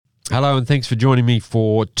Hello and thanks for joining me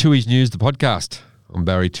for Tui's News, the podcast. I'm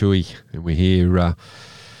Barry Tui and we're here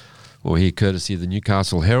courtesy of the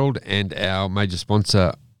Newcastle Herald and our major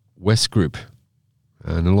sponsor, West Group.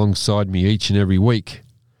 And alongside me each and every week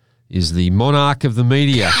is the monarch of the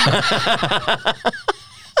media.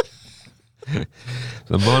 The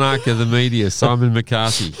monarch of the media, Simon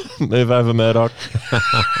McCarthy. Move over, Murdoch.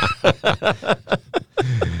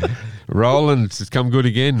 Roland, it's come good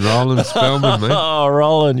again. Roland Spellman, mate. Oh,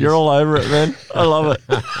 Roland, you're all over it, man. I love it.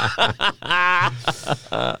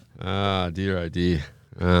 Dear, oh dear.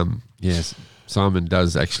 Yes, Simon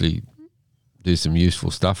does actually do some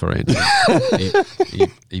useful stuff around here.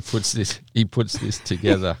 He puts this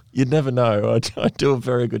together. You'd never know. I do a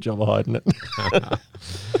very good job of hiding it.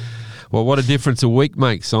 Well, what a difference a week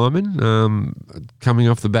makes, Simon. Coming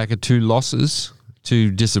off the back of two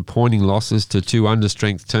disappointing losses to two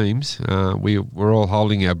understrength teams. We're all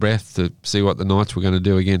holding our breath to see what the Knights were going to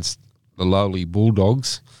do against the lowly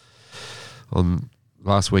Bulldogs on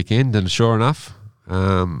last weekend, and sure enough,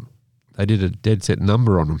 they did a dead set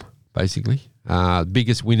number on them, basically.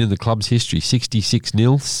 Biggest win in the club's history,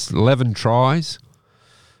 66-0, 11 tries.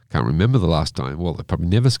 Can't remember the last time. Well, they probably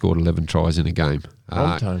never scored 11 tries in a game.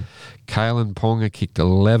 Long time. Kalen Ponga kicked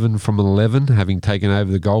 11 from 11, having taken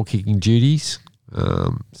over the goal-kicking duties.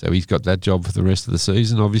 So he's got that job for the rest of the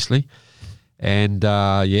season, obviously. And,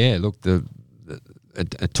 look,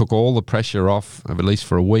 it took all the pressure off, at least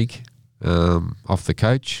for a week, off the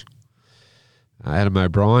coach. Adam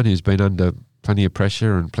O'Brien, who's been under plenty of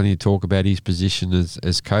pressure and plenty of talk about his position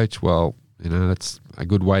as coach. Well, that's a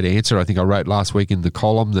good way to answer. I think I wrote last week in the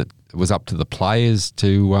column that it was up to the players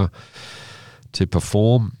to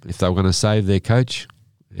perform if they were going to save their coach.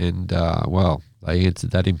 And, they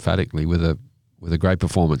answered that emphatically with a great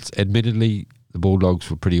performance. Admittedly, the Bulldogs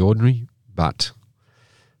were pretty ordinary, but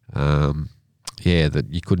that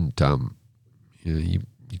you couldn't you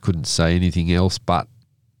couldn't say anything else but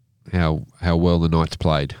how well the Knights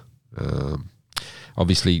played.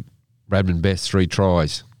 Obviously, Bradman Best 3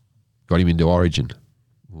 tries got him into Origin.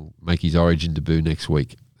 We'll make his Origin debut next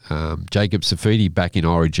week. Jacob Safidi back in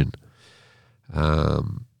Origin,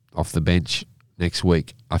 off the bench next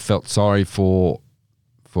week. I felt sorry for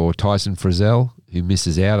Tyson Frizzell, who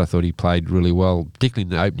misses out. I thought he played really well, particularly in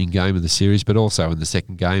the opening game of the series, but also in the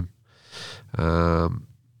second game.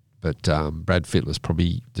 But Brad Fittler's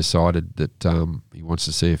probably decided that he wants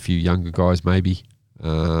to see a few younger guys maybe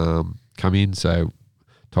come in. So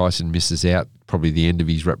Tyson misses out, probably the end of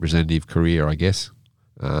his representative career, I guess.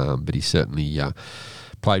 But he certainly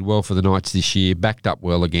played well for the Knights this year, backed up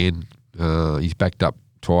well again. He's backed up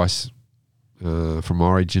twice from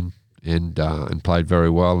Origin. And played very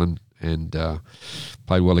well and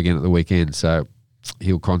played well again at the weekend. So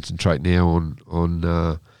he'll concentrate now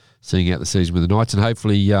on seeing out the season with the Knights and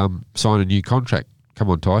hopefully sign a new contract. Come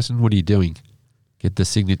on, Tyson, what are you doing? Get the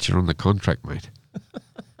signature on the contract, mate.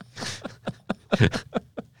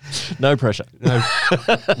 No pressure.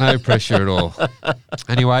 No pressure at all.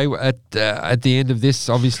 Anyway, at the end of this,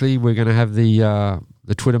 obviously, we're going to have the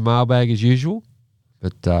Twitter mailbag as usual.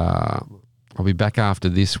 But I'll be back after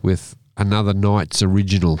this with another Knights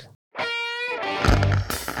original.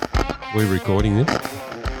 We're recording this.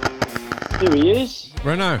 Here he is.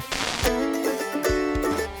 Reno.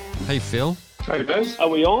 Hey, Phil. Hey, Biz. Are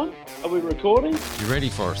we on? Are we recording? You ready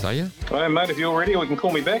for us, are you? I am, mate. If you're ready, we can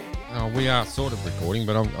call me back. Oh, we are sort of recording,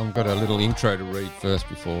 but I've got a little intro to read first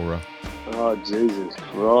before... Oh, Jesus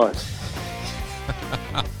Christ.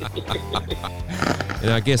 And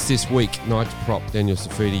our guests this week, Knights prop Daniel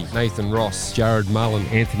Safidi, Nathan Ross, Jared Mullen,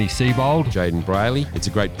 Anthony Seibold, Jaden Brayley. It's a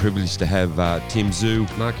great privilege to have Tim Zoo,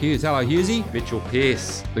 Mark Hughes. Hello, Hughesy. Mitchell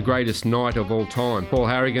Pearce, the greatest Knight of all time. Paul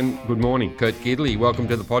Harrigan, good morning. Kurt Gidley, welcome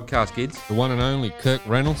to the podcast, kids. The one and only Kirk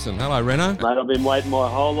Reynolds. Hello, Reno. Mate, I've been waiting my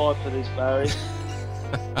whole life for this, Barry.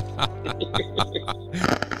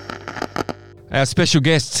 Our special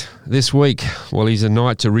guest this week, well, he's a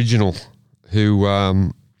Knights original who...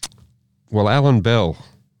 Alan Bell,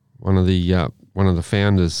 one of the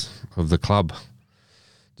founders of the club,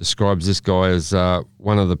 describes this guy as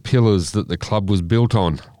one of the pillars that the club was built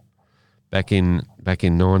on back in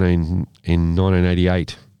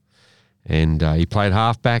 1988, and he played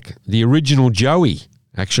halfback, the original Joey,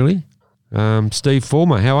 actually. Steve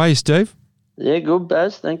Fulmer, how are you, Steve? Yeah, good,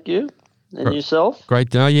 Baz. Thank you. And yourself?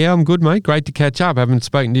 Great. Yeah, I'm good, mate. Great to catch up. Haven't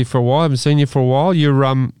spoken to you for a while. Haven't seen you for a while.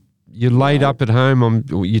 You're laid up at home.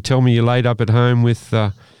 You tell me you're laid up at home with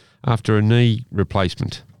after a knee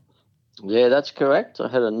replacement. Yeah, that's correct. I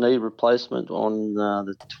had a knee replacement on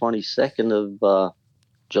the 22nd of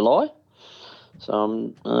July. So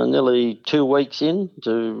I'm nearly 2 weeks in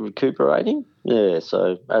to recuperating. Yeah,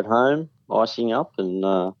 so at home, icing up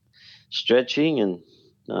and stretching and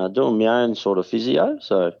doing my own sort of physio.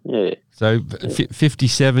 So, yeah. So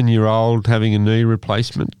 57-year-old having a knee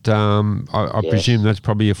replacement. I Yes. presume that's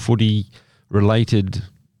probably a footy-related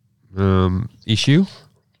issue?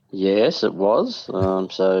 Yes, it was.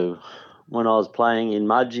 So when I was playing in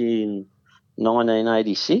Mudgee in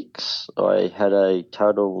 1986, I had a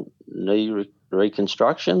total knee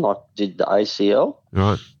reconstruction. I did the ACL.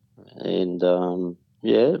 Right. And,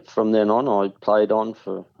 from then on, I played on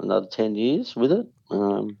for another 10 years with it.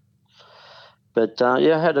 I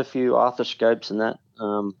had a few arthroscopes and that.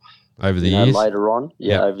 Over the years? Later on,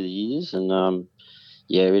 Yep. over the years. And,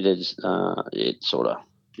 it is, it sort of,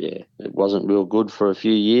 it wasn't real good for a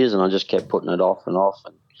few years, and I just kept putting it off and off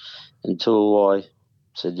until I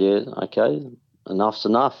said, okay, enough's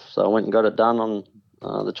enough. So I went and got it done on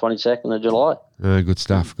the 22nd of July. Good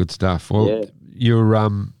stuff. Good stuff. Well, you're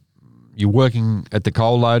working at the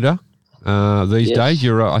coal loader these Yes. days.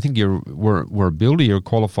 I think we're a builder. You're a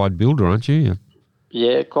qualified builder, aren't you?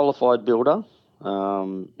 Yeah, qualified builder.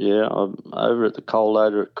 I'm over at the coal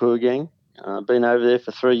loader at Kooragang. Been over there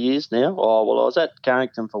for 3 years now. I was at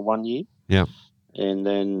Carrington for 1 year. Yeah. And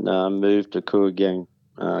then moved to Kooragang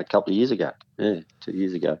a couple of years ago. Yeah, 2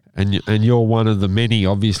 years ago. And you're one of the many,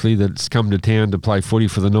 obviously, that's come to town to play footy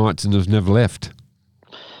for the Knights and has never left.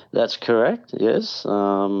 That's correct, yes.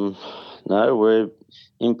 We're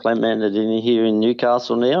implemented in here in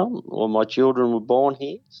Newcastle now. All my children were born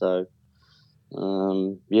here. So,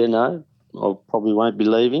 I probably won't be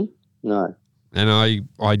leaving. No. And I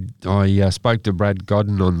spoke to Brad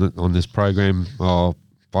Godden on this program 5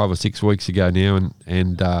 or 6 weeks ago now,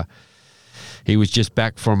 and he was just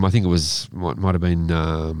back from, I think it was might have been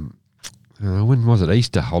when was it,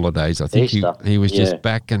 Easter holidays? I think Easter, he was just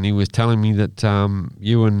back, and he was telling me that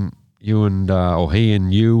he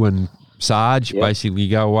and you and Sarge basically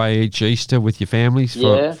go away each Easter with your families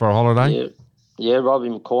for a holiday. Yeah, Robbie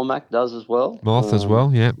McCormack does as well. Moth as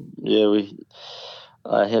well, yeah. Yeah,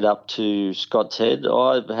 I head up to Scott's Head.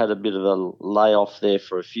 I had a bit of a layoff there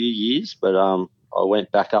for a few years, but I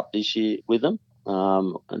went back up this year with them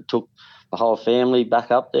and took the whole family back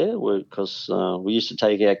up there because we used to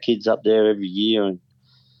take our kids up there every year, and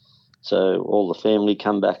so all the family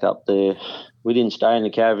come back up there. We didn't stay in the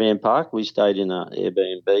caravan park. We stayed in an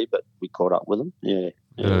Airbnb, but we caught up with them. Yeah,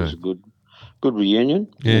 it was a good reunion.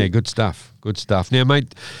 Yeah, good stuff. Good stuff. Now,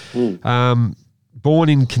 mate, born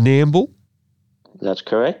in Canamble. That's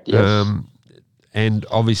correct, yes. And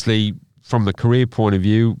obviously, from the career point of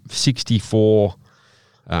view, 64,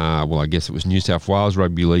 I guess it was New South Wales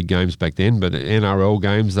Rugby League games back then, but NRL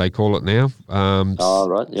games, they call it now.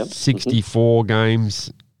 Right, yep. 64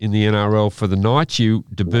 games in the NRL for the Knights. You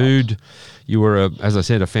debuted. Right. You were, as I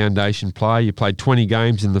said, a foundation player. You played 20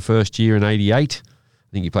 games in the first year in 88. I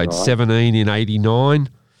think you played 17 in 89.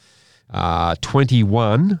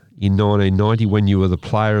 21 in 1990 when you were the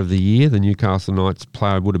player of the year. The Newcastle Knights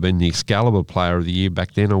player would have been the Excalibur player of the year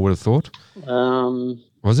back then, I would have thought.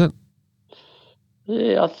 Was it?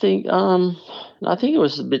 Yeah, I think it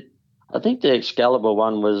was a bit. I think the Excalibur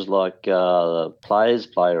one was like the Players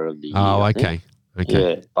Player of the Year. Oh, okay.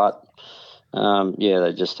 Yeah, but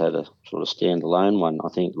they just had a sort of standalone one. I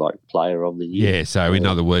think like Player of the Year. Yeah. So in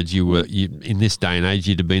other words, you in this day and age,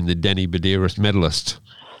 you'd have been the Danny Badiris medalist.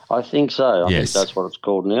 I think so. I think that's what it's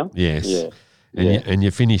called now. Yes. Yeah. And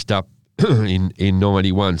you finished up in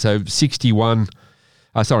 91. So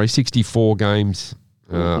 64 games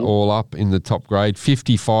all up in the top grade,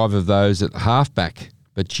 55 of those at halfback.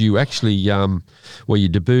 But you actually, you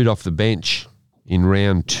debuted off the bench in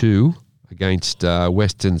round 2 against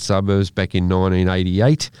Western Suburbs back in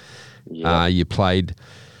 1988. Yeah. You played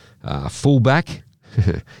fullback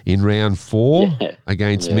in round 4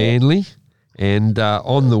 against Manly. And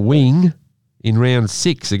on the wing in round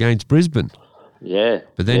 6 against Brisbane. Yeah,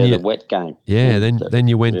 but then the wet game. Yeah, then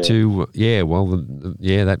you went to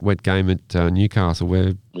that wet game at Newcastle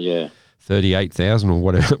where 38,000 or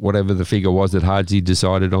whatever the figure was that Hardsey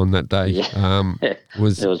decided on that day. Yeah.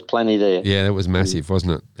 There was plenty there. Yeah, that was massive,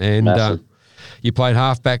 wasn't it? And you played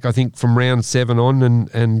halfback, I think, from round 7 on,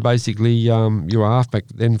 and basically you were halfback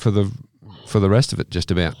then for the rest of it,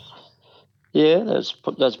 just about. Yeah, that's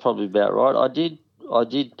probably about right. I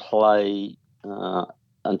did play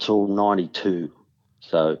until 92,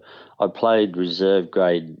 so I played reserve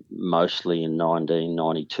grade mostly in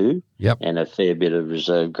 1992. Yep. And a fair bit of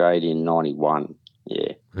reserve grade in 91.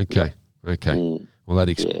 Yeah. Okay. Well,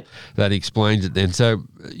 that explains it then. So,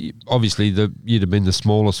 obviously, you'd have been the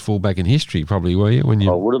smallest fullback in history, probably, were you?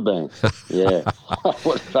 I would have been. Yeah, I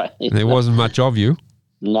would have been. There wasn't much of you.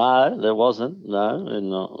 No, there wasn't. No,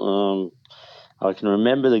 and I can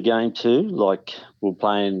remember the game too. Like we were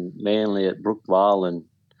playing Manly at Brookvale,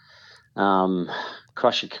 and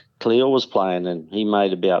Crusher Cleo was playing, and he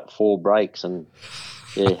made about 4 breaks, and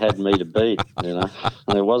had me to beat. And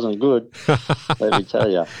it wasn't good. Let me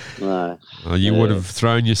tell you. No. Well, you would have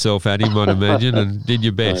thrown yourself at him, I'd imagine, and did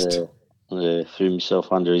your best. Threw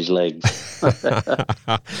myself under his legs.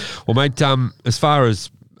 Well, mate, as far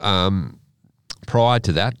as prior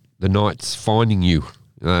to that, the Knights finding you,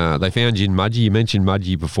 they found you in Mudgee. You mentioned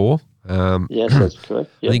Mudgee before. Yes, that's correct.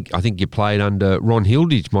 Yep. I think you played under Ron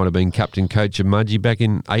Hilditch, might have been captain coach of Mudgee back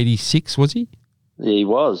in '86, was he? He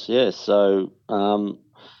was, yes. So,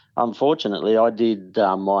 unfortunately, I did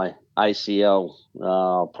my ACL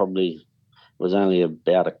probably was only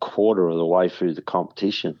about a quarter of the way through the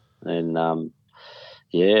competition. And,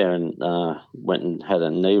 went and had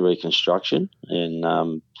a knee reconstruction,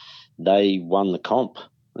 and they won the comp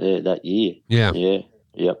that year. Yeah. Yeah.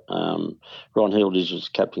 Yep. Ron Hilditch was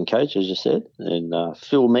captain coach, as you said, and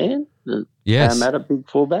Phil Mann, Parramatta big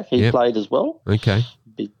fullback, he played as well. Okay.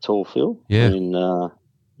 Big tall Phil. Yeah. And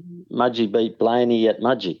Mudgee beat Blaney at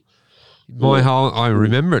Mudgee. I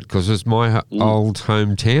remember it because it's my old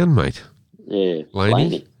hometown, mate. Yeah.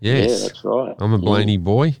 Blaney. Yes. Yeah, that's right. I'm a Blaney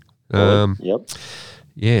boy. Yep.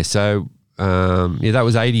 Yeah, so that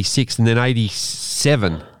was '86, and then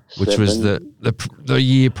 '87, which was the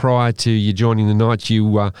year prior to you joining the Knights.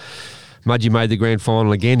 Mudgee made the grand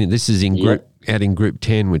final again, and this is in Group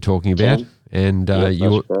 10 we're talking about, 10. and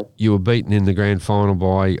you were beaten in the grand final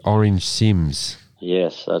by Orange Sims.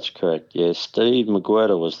 Yes, that's correct. Yeah, Steve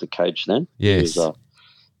McGuirter was the coach then. Yes. He was a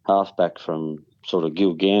halfback from sort of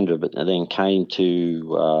Gilgandra, but then came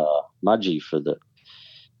to Mudgee for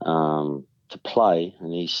to play,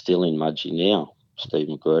 and he's still in Mudgee now. Steve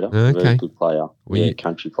McGuirter, very good player,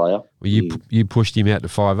 country player. Well, you pushed him out to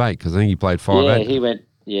 5'8" because I think he played 5'8". Yeah, he went.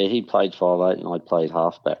 Yeah, he played 5'8", and I played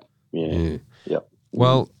halfback. Yeah. Yep.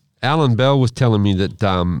 Well, Alan Bell was telling me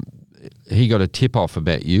that he got a tip off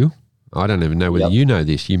about you. I don't even know whether you know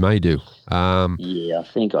this. You may do. Yeah, I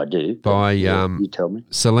think I do. By you tell me.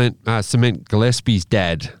 Cement Gillespie's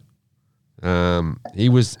dad. He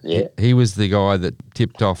was the guy that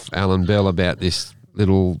tipped off Alan Bell about this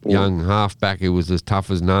little young halfback who was as tough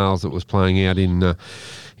as nails that was playing out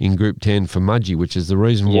in Group 10 for Mudgee, which is the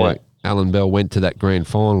reason why Alan Bell went to that grand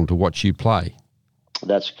final to watch you play.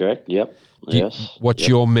 That's correct. Yep. What's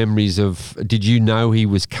your memories of? Did you know he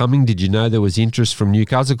was coming? Did you know there was interest from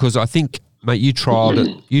Newcastle? Because I think, mate, you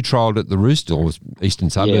trialled at the Rooster, or Eastern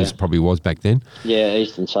Suburbs probably was back then. Yeah,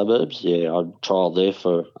 Eastern Suburbs. Yeah, I trialled there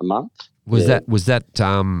for a month. Was that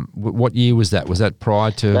what year was that? Was that prior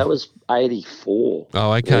to? That was 84.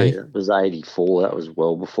 Oh, okay. Yeah, it was 84. That was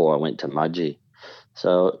well before I went to Mudgee.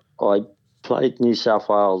 So I played New South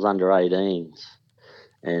Wales under 18s,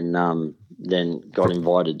 and then got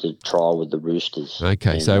invited to trial with the Roosters.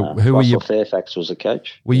 Okay, and, so who were you? Russell Fairfax was the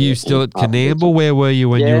coach. Were you still at Canamble? Where were you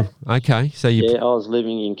when you? Okay, so you. Yeah, I was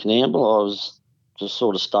living in Canamble. I was just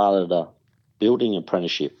sort of started a building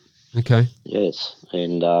apprenticeship. Okay. Yes,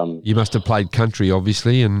 and you must have played country,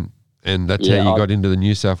 obviously, and that's how you got into the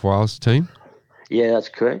New South Wales team. Yeah, that's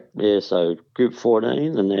correct. Yeah, so Group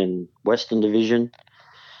 14, and then Western Division.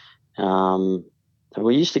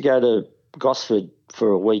 We used to go to Gosford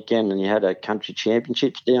for a weekend, and you had a country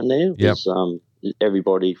championships down there. Yep.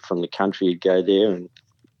 Everybody from the country would go there, and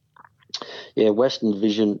Western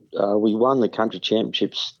Division. We won the country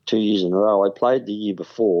championships 2 years in a row. I played the year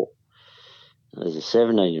before as a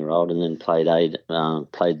 17-year-old, and then played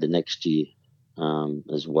the next year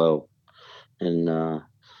as well. And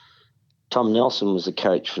Tom Nelson was the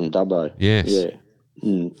coach from Dubbo. Yes.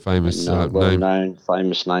 Yeah. Famous and, well-known,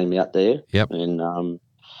 famous name out there. Yep.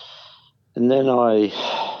 And then I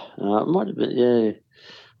might have been,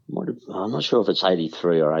 I'm not sure if it's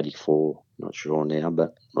 83 or 84. Not sure now,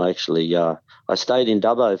 but I actually I stayed in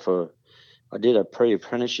Dubbo I did a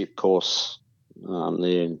pre-apprenticeship course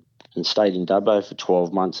there and stayed in Dubbo for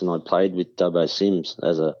 12 months, and I played with Dubbo Sims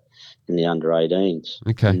in the under 18s.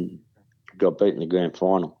 Okay. And got beaten in the grand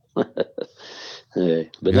final. Yeah,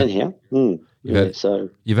 but anyhow. So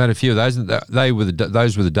you've had a few of those.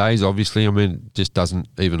 Those were the days. Obviously, I mean, it just doesn't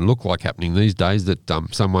even look like happening these days that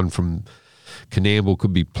someone from Canamble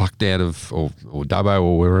could be plucked out of or Dubbo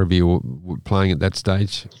or wherever you were playing at that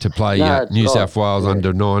stage to play New South Wales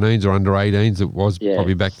under 19s or under 18s. It was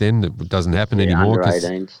probably back then. It doesn't happen anymore. Under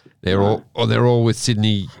 18s. They're all with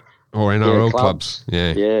Sydney or NRL clubs.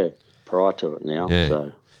 Yeah. Yeah. prior to it now. Yeah.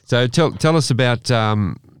 So tell us about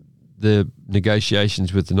the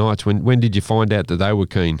negotiations with the Knights. When did you find out that they were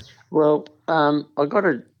keen? Well, I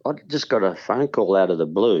just got a phone call out of the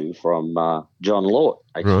blue from John Lort,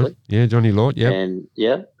 actually. Right. Yeah, Johnny Lort. Yeah. And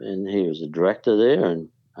he was a director there,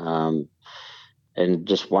 and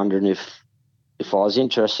just wondering if I was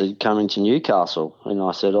interested in coming to Newcastle. And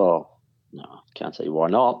I said, oh, no, I can't see why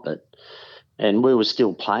not. And we were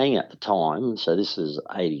still playing at the time, so this is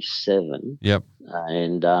 87. Yep.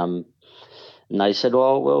 And they said,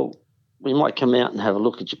 oh, well, we might come out and have a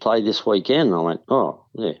look at you play this weekend. I went, oh,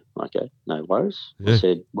 yeah, okay, no worries. Yeah. I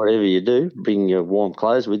said, whatever you do, bring your warm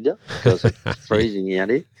clothes with you because it's freezing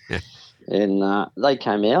out here. Yeah. And they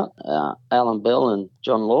came out, Alan Bell and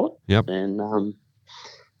John Lord. Yep. And,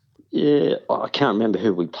 yeah, I can't remember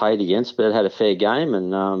who we played against, but it had a fair game.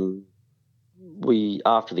 And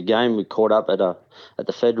after the game, we caught up at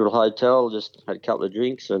the Federal Hotel, just had a couple of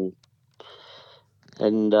drinks and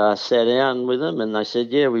sat down with them, and they said,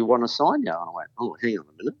 yeah, we want to sign you. And I went, oh, hang on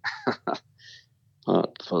a minute. I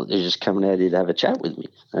thought they're just coming out here to have a chat with me.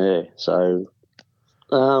 Yeah. So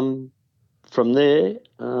from there,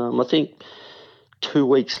 I think 2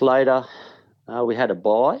 weeks later, we had a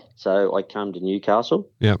buy. So I came to Newcastle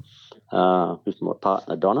with my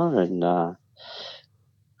partner, Donna, and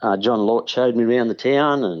John Lort showed me around the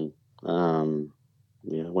town and,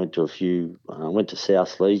 went to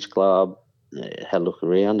South Leeds Club, had a look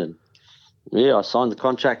around, and I signed the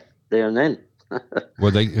contract there and then.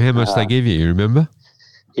 Well, how much they give you? You remember?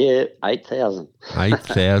 Yeah, $8,000.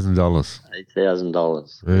 $8,000.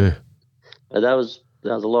 $8,000. Yeah. But that was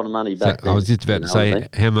a lot of money back then. I was just about to say,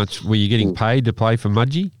 how much were you getting paid to play for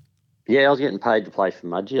Mudgee? Yeah, I was getting paid to play for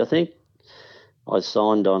Mudgee. I think I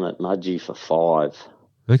signed on at Mudgee for 5.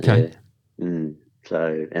 Okay. Yeah.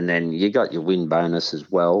 So, and then you got your win bonus as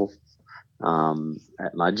well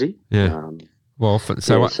at Mudgee. Yeah.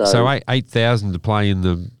 So 8,000 to play in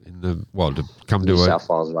the to come to New South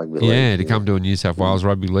Wales Rugby League. Yeah, to come to a New South Wales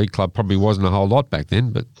Rugby League club probably wasn't a whole lot back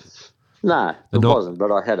then, but no, it wasn't.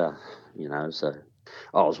 But I had so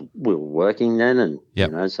we were working then, and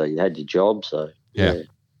so you had your job. So yeah.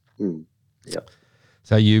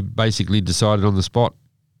 So you basically decided on the spot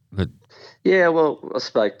that. Yeah, well, I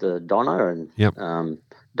spoke to Donna, and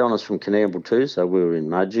Donna's from Canberra too, so we were in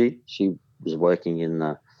Mudgee. She was working in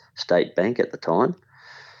the State Bank at the time,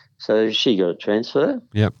 so she got a transfer.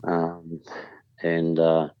 Yep. And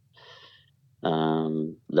that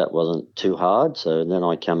wasn't too hard. So then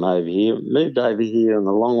I moved over here on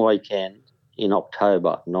the long weekend in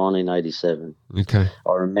October 1987. Okay.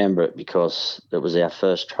 I remember it because it was our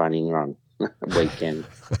first training run weekend.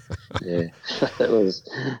 Yeah, it was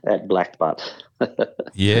at Blackbutt.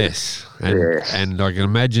 Yes, and I can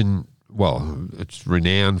imagine. Well, it's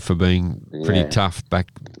renowned for being pretty tough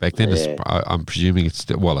back then. Yeah. I'm presuming it's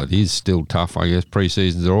still, it is still tough. I guess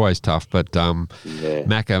pre-seasons are always tough, but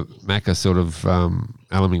Macca sort of Alan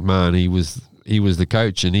McMahon, he was the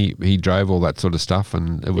coach and he drove all that sort of stuff,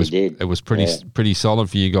 and it was pretty solid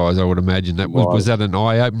for you guys. I would imagine that was that an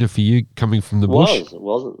eye opener for you coming from the bush? It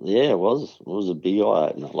was a big eye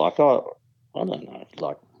opener. Like I don't know,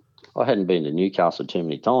 like I hadn't been to Newcastle too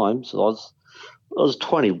many times. So I was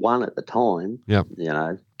 21 at the time. Yep.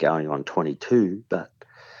 Going on 22, but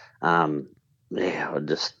I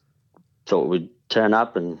just thought we'd turn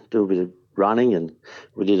up and do a bit of running, and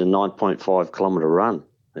we did a 9.5 kilometre run.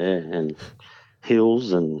 Yeah, and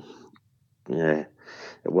hills, and it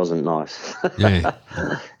wasn't nice. Yeah.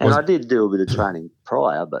 And I did do a bit of training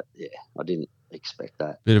prior, but I didn't expect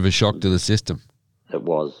that. Bit of a shock to the system. It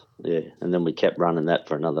was, and then we kept running that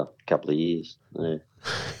for another couple of years. Yeah.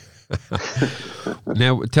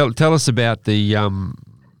 Now, tell us about the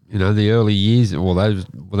the early years, or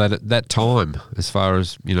that time, as far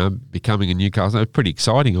as becoming a Newcastle. It was pretty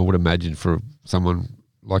exciting, I would imagine, for someone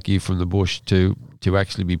like you from the bush to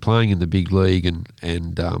actually be playing in the big league and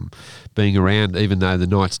being around, even though the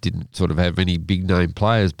Knights didn't sort of have any big name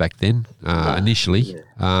players back then. Initially,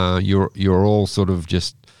 you're all sort of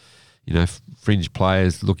just fringe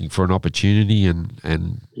players looking for an opportunity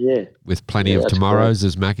and with plenty of tomorrows,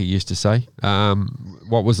 as Macca used to say.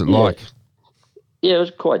 What was it like? Yeah, it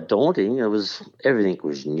was quite daunting. Everything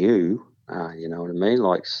was new. You know what I mean?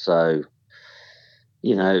 Like, so,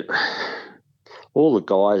 all the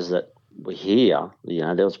guys that were here,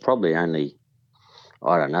 there was probably only,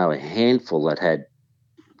 I don't know, a handful that had,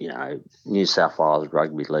 New South Wales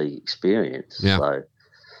Rugby League experience. Yeah. So,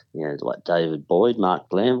 like David Boyd, Mark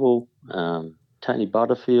Glanville, Tony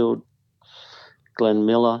Butterfield, Glenn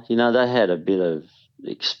Miller, they had a bit of,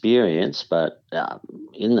 experience, but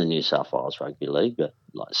in the New South Wales Rugby League. But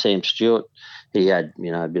like Sam Stewart, he had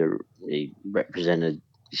he represented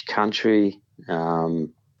his country. Our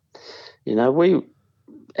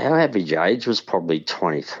average age was probably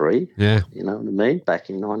 23. Yeah. You know what I mean? Back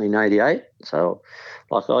in 1988. So,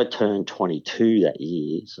 like, I turned 22 that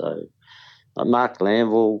year. So, like Mark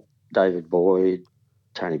Lanville, David Boyd,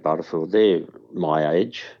 Tony Butterfield, they're my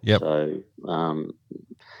age. Yep. So,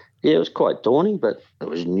 it was quite daunting, but it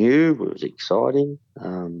was new. It was exciting.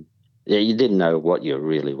 You didn't know what you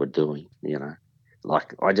really were doing,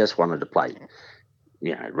 Like, I just wanted to play,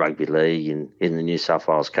 rugby league in the New South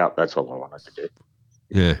Wales Cup. That's all I wanted to do.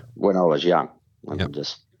 Yeah. When I was young. And Yep. I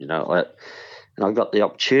just, and I got the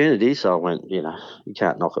opportunity, so I went, you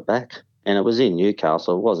can't knock it back. And it was in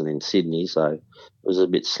Newcastle. It wasn't in Sydney, so it was a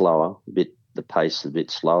bit slower, the pace a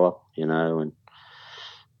bit slower, and,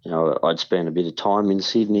 I'd spent a bit of time in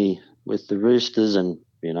Sydney with the Roosters and,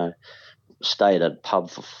 stayed at a pub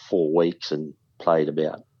for 4 weeks and played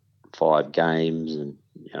about 5 games. And,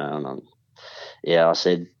 I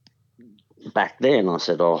said, back then, I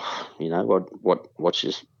said, what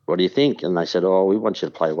do you think? And they said, we want you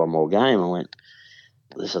to play one more game. I went,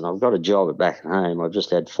 listen, I've got a job back at home. I've just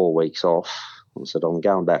had 4 weeks off. I said, I'm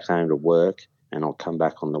going back home to work and I'll come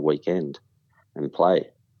back on the weekend and play.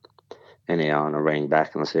 Anyhow, and I rang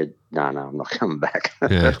back and I said, no, I'm not coming back.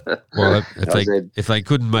 Yeah. Well, if they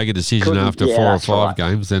couldn't make a decision after 4 or 5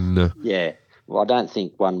 games, then... yeah. Well, I don't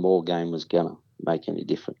think one more game was going to make any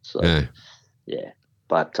difference. So, yeah.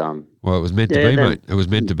 But well, it was meant to be, mate. It was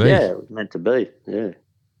meant to be. Yeah, it was meant to be. Yeah.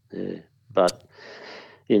 But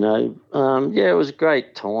it was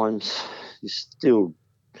great times. You still,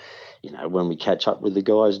 when we catch up with the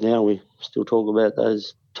guys now, we still talk about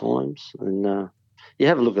those times. And you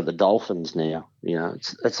have a look at the Dolphins now.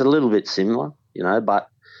 It's a little bit similar. But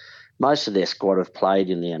most of their squad have played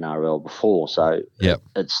in the NRL before, so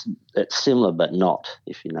it's similar but not,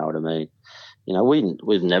 if you know what I mean.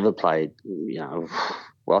 We've never played,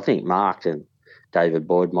 well, I think Mark and David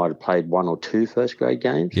Boyd might have played 1 or 2 first grade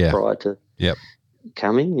games prior to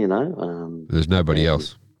coming, There's nobody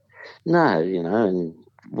else. No, and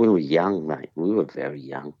we were young, mate. We were very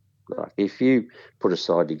young. Like, if you put a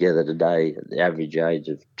side together today at the average age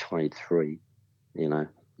of 23, and,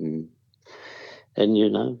 in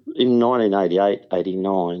 1988,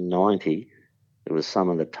 89, 90, it was some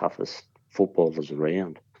of the toughest footballers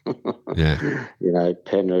around. Yeah.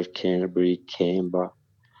 Penrith, Canterbury, Canberra,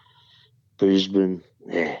 Brisbane.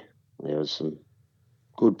 Yeah, there was some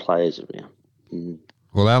good players around.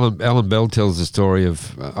 Well, Alan Bell tells the story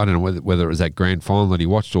of, I don't know whether it was that grand final that he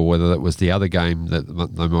watched or whether that was the other game that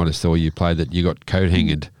they might have saw you play, that you got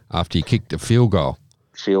coat-hanged after you kicked a field goal.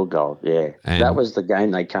 Field goal, yeah. And that was the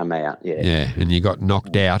game they come out, yeah. Yeah, and you got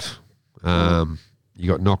knocked out. You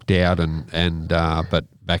got knocked out, and but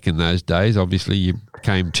back in those days, obviously, you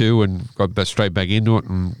came to and got straight back into it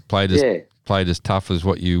and played as tough as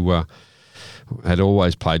what you had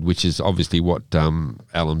always played, which is obviously what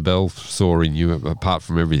Alan Bell saw in you. Apart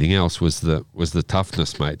from everything else, was the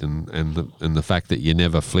toughness, mate, and the fact that you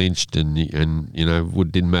never flinched, and it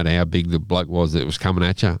didn't matter how big the bloke was that was coming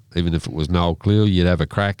at you, even if it was Noel Clear, you'd have a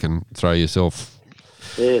crack and throw yourself.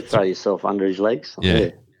 Yeah, throw yourself under his legs.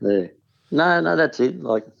 Yeah. No, that's it.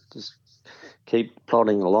 Like, just keep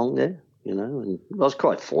plodding along there, And I was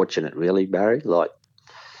quite fortunate, really, Barry. Like,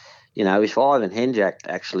 if Ivan Henjak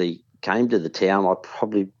actually came to the town, I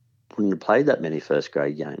probably wouldn't have played that many first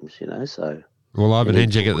grade games, So. Well, Ivan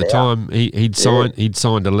Henjak at the time, he'd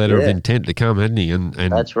signed a letter of intent to come, hadn't he? And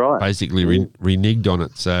that's right. Basically reneged on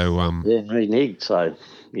it. So reneged. So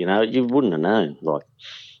you wouldn't have known. Like,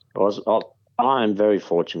 I am very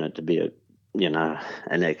fortunate to be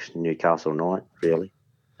an ex-Newcastle Knight, really,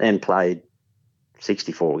 and played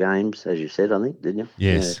 64 games, as you said, I think, didn't you?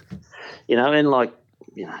 Yes. Yeah. And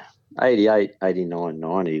 88, 89,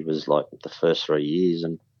 90 was like the first 3 years,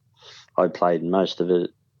 and I played most of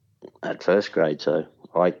it at first grade, so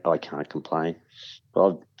I can't complain.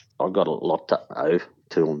 But I've got a lot to owe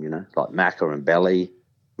to them, like Macca and Belly,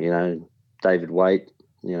 David Waite,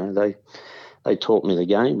 they taught me the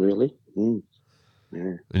game, really.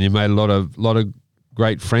 Yeah. And you made a lot of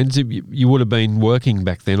great friends. You would have been working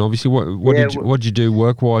back then, obviously. What did you do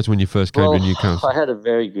work-wise when you first came to Newcastle? I had a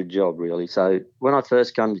very good job, really. So when I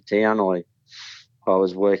first came to town, I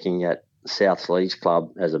was working at South Leeds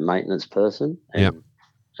Club as a maintenance person, and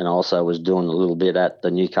also was doing a little bit at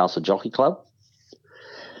the Newcastle Jockey Club.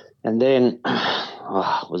 And then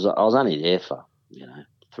I was only there for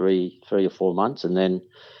 3 or 4 months, and then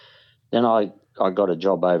I got a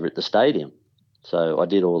job over at the stadium. So I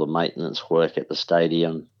did all the maintenance work at the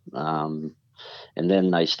stadium, and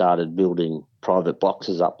then they started building private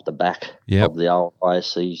boxes up the back Yep. of the old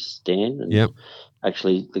ISC stand. And Yep.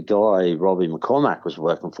 actually, the guy Robbie McCormack was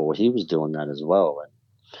working for, he was doing that as well. And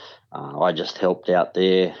I just helped out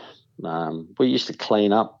there. We used to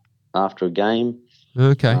clean up after a game.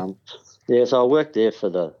 Okay. So I worked there for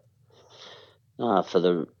the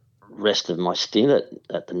rest of my stint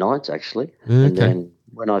at the Knights, actually. Okay. And then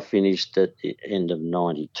when I finished at the end of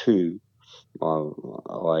 '92, I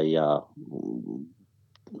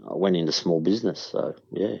went into small business. So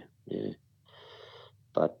yeah.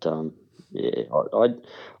 But I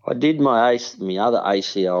did my other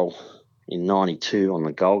ACL in '92 on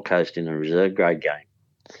the Gold Coast in a reserve grade game,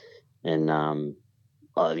 and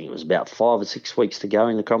I think it was about 5 or 6 weeks to go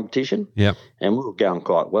in the competition. Yep. And we were going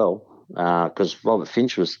quite well because Robert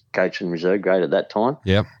Finch was coaching reserve grade at that time.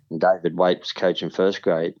 Yep. And David Waite was coaching first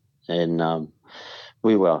grade, and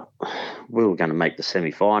we were going to make the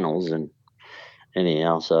semi-finals. And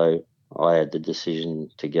anyhow, so I had the decision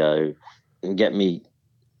to go and get me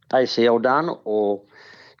ACL done or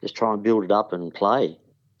just try and build it up and play.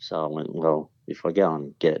 So I went, well, if I go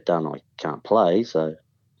and get it done, I can't play. So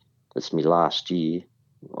that's my last year.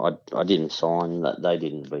 I didn't sign that. They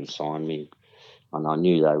didn't re-sign me, and I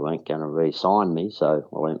knew they weren't going to re-sign me. So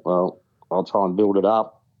I went, well, I'll try and build it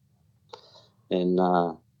up and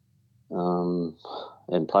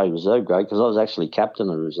play reserve grade because I was actually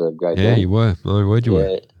captain of reserve grade. Yeah, you were. My word, you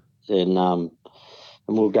were. And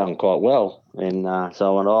we were going quite well. And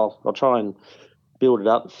so I went, I'll try and build it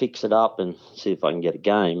up and fix it up and see if I can get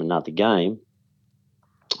another game.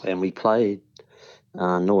 And we played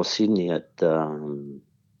North Sydney at the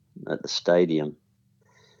stadium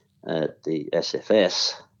at the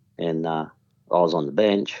SFS, and I was on the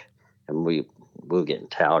bench, and we were getting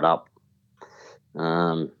towed up.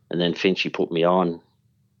 And then Finchy put me on,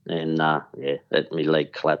 and my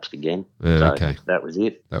leg collapsed again. Okay. That was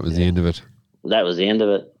it. That was the end of it. That was the end of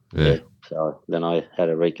it. Yeah. So then I had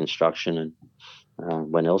a reconstruction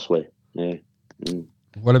and went elsewhere. Yeah.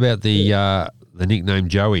 What about the nickname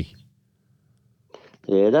Joey?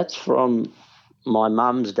 Yeah, that's from my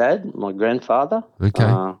mum's dad, my grandfather.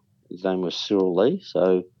 Okay. His name was Cyril Lee.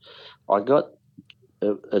 So I got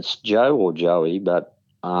it's Joe or Joey, but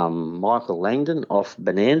Michael Langdon off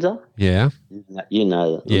Bonanza. Yeah. You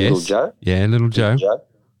know, Yes. Little Joe. Yeah, Little Joe.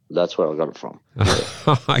 That's where I got it from.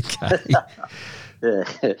 Okay.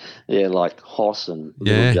 Yeah, like Hoss and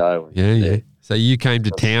Little Joe. Yeah. So you came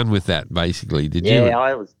to town with that, basically, did you? Yeah,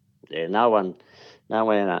 I was. Yeah, no one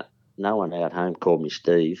out home called me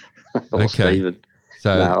Steve or Steven.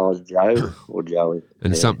 So no, I was Joe or Joey.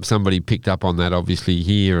 And somebody picked up on that, obviously,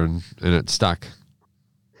 here, and it stuck.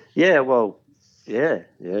 Yeah, well, yeah.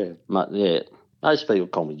 Most people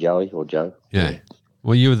call me Joey or Joe. Yeah.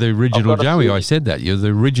 Well, you were the original Joey. I said that. You're the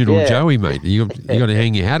original Joey, mate. You got to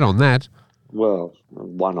hang your hat on that. Well,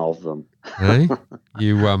 one of them. Hey?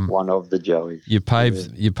 You one of the Joeys. You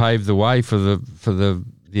paved the way for the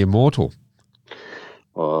immortal.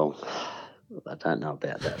 Well, I don't know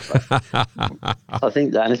about that. But I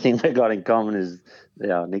think the only thing they got in common is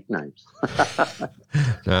their nicknames.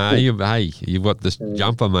 No, you've got this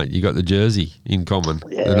jumper, mate. You got the jersey in common.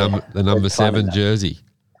 Yeah, the number 7 jersey.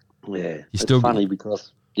 Yeah, it's funny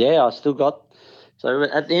because I still got. So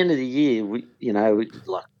at the end of the year,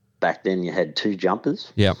 like back then you had 2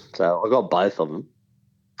 jumpers. Yeah. So I got both of them,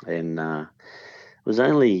 and it was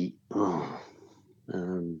only a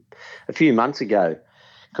few months ago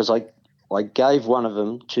because I gave one of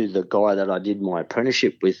them to the guy that I did my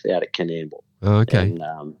apprenticeship with out at Canamble. Oh, okay.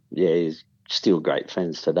 And he's still great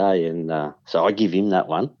friends today, and so I give him that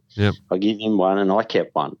one. Yep. I give him one, and I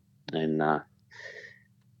kept one, and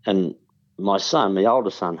my son, my older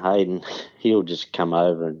son Hayden, he'll just come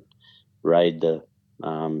over and raid the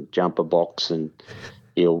jumper box, and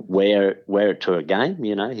he'll wear it to a game.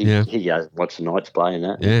 You know, he goes and watch the Knights play and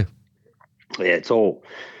that. Yeah, yeah, it's all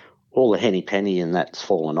the henny penny and that's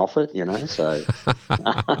fallen off it. You know, so.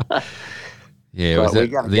 Yeah, was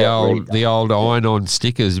that the old iron-on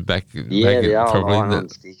stickers back? Yeah, the old iron-on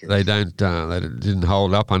stickers. They didn't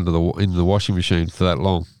hold up in the washing machine for that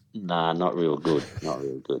long. Nah, not real good.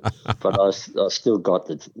 But I still got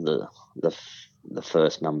the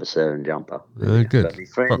first number 7 jumper. Oh, good.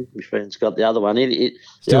 But my friend's got the other one. The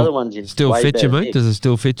other one's in still fit you, mate? Head. Does it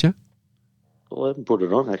still fit you? Well, I haven't put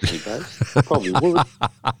it on actually, Dave. Probably would.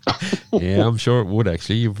 Yeah, I'm sure it would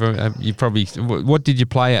actually. You probably. What did you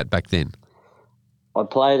play at back then? I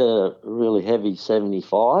played a really heavy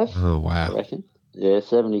 75. Oh, wow. I reckon. Yeah,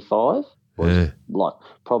 75 was like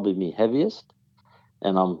probably my heaviest,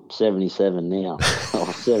 and I'm 77 now.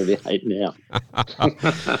 I'm 78 now.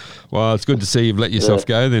 Well, it's good to see you've let yourself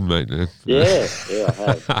go then, mate. Yeah, I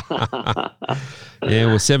have. Yeah,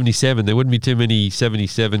 well, 77. There wouldn't be too many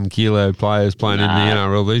 77-kilo players playing in the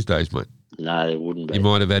NRL these days, mate. No, there wouldn't be. You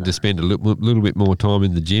might have had to spend a little bit more time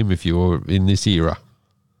in the gym if you were in this era.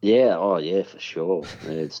 Yeah, oh yeah, for sure.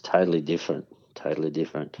 It's totally different. Totally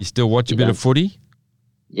different. You still watch a bit of footy?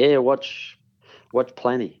 Yeah, watch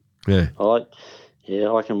plenty. Yeah.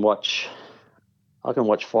 I can watch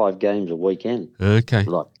 5 games a weekend. Okay.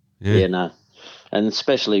 Like, Yeah. no. And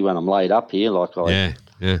especially when I'm laid up here, like I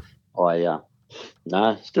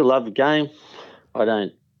still love the game. I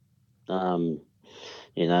don't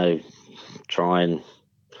try and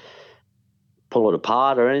pull it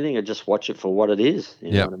apart or anything. I just watch it for what it is.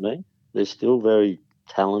 You know what I mean? They're still very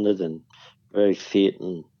talented and very fit,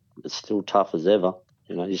 and it's still tough as ever.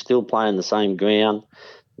 You know, you're still playing the same ground,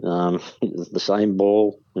 the same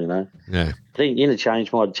ball. You know. Yeah. I think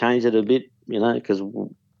interchange might change it a bit. You know, because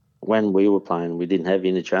when we were playing, we didn't have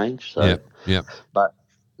interchange. So. Yep. But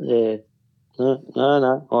yeah,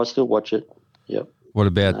 no, I still watch it. Yep. What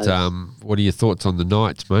about what are your thoughts on the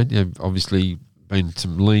Knights, mate? You've obviously been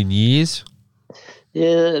some lean years.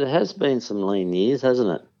 Yeah, it has been some lean years, hasn't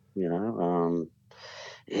it? You know,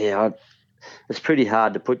 it's pretty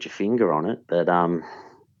hard to put your finger on it, but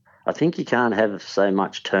I think you can't have so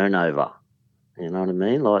much turnover. You know what I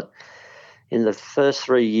mean? Like in the first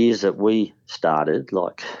 3 years that we started,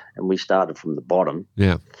 and we started from the bottom.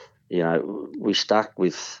 Yeah. You know, we stuck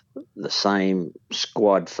with the same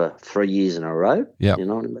squad for 3 years in a row. Yeah. You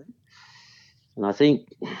know what I mean? And I think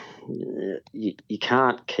you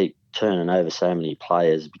can't keep turning over so many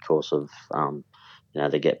players because of,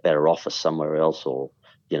 they get better offers somewhere else, or,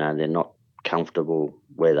 they're not comfortable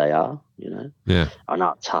where they are, Yeah. I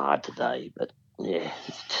know it's hard today, but, yeah,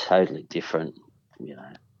 it's totally different.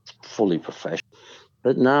 It's fully professional.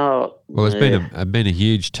 But no. Well, there's been a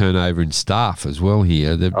huge turnover in staff as well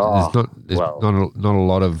here. There's not a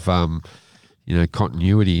lot of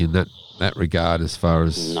continuity in that regard as far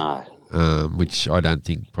as which I don't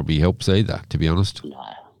think probably helps either, to be honest. No,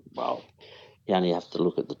 well, you only have to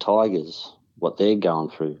look at the Tigers, what they're going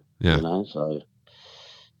through. Yeah. So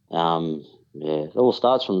it all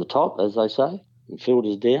starts from the top, as they say, and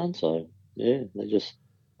filters down. So yeah, they just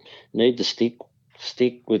need to stick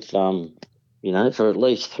with for at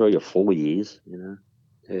least 3 or 4 years, Yeah.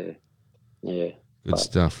 Good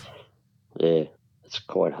stuff. Yeah, it's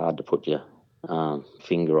quite hard to put your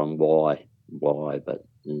finger on why, but.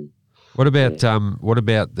 What about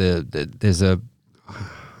there's a,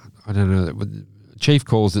 I don't know, the Chief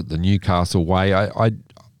calls it the Newcastle way.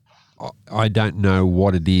 I don't know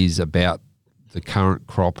what it is about the current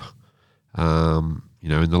crop,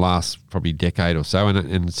 in the last probably decade or so,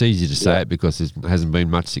 and it's easy to say it because there hasn't been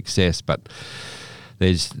much success, but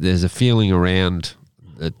there's a feeling around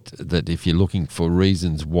that if you're looking for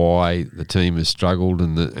reasons why the team has struggled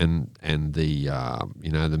and the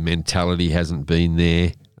mentality hasn't been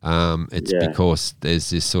there, it's because there's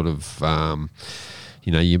this sort of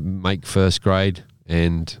you make first grade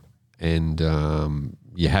and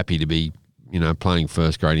you're happy to be playing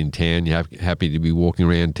first grade in town. You're happy to be walking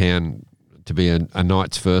around town to be a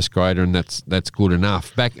Knights first grader, and that's good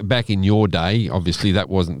enough. Back in your day, obviously that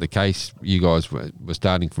wasn't the case. You guys were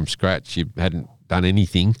starting from scratch. You hadn't done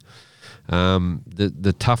anything.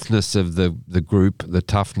 The toughness of the group, the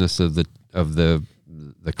toughness of the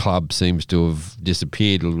club seems to have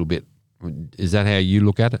disappeared a little bit. Is that how you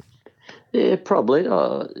look at it? Yeah, probably.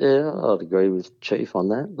 I'd agree with Chief on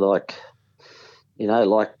that. Like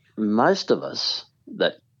most of us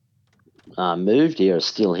that moved here are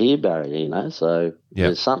still here, Barry, so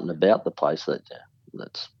there's something about the place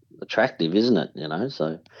that's attractive, isn't it,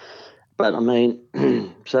 so. But, I mean,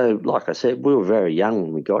 so like I said, we were very young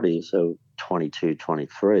when we got here, so 22,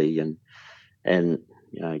 23, and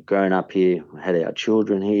growing up here, we had our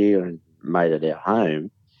children here and made it our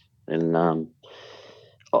home, and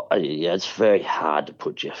it's very hard to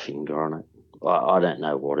put your finger on it. I don't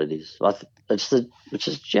know what it is. It's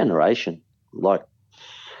just generation. Like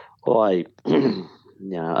I,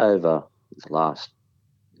 over the last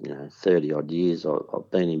 30 odd years,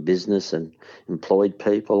 I've been in business and employed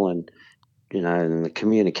people, and and the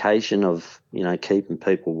communication of keeping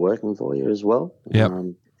people working for you as well. Yeah.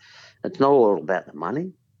 It's not all about the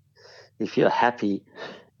money. If you're happy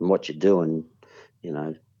in what you're doing,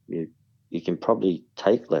 you can probably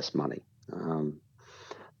take less money.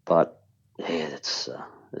 But yeah, it's a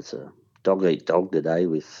dog eat dog today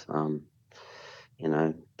with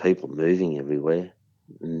people moving everywhere.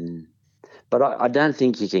 But I don't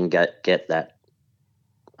think you can get that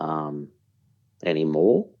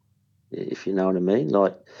anymore. if you know what I mean.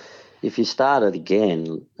 Like, if you started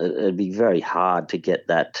again, it'd be very hard to get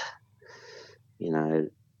that,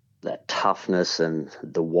 that toughness and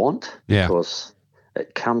the want, Yeah. because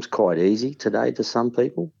it comes quite easy today to some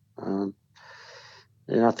people. And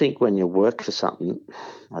I think when you work for something,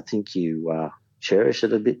 I think you cherish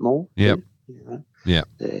it a bit more. Yep. Too, Yeah.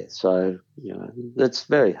 So, it's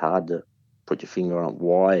very hard to put your finger on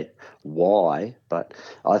why, but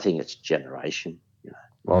I think it's generation.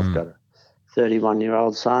 I've got a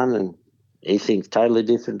 31-year-old son, and he thinks totally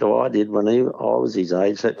different to I did when I was his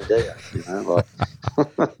age. Let me tell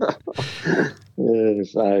you,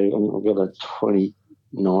 so I've got a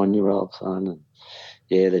 29-year-old son, and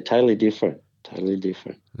they're totally different. Totally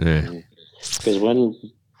different. Yeah. Because when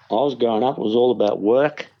I was growing up, it was all about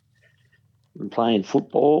work and playing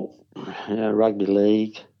football, rugby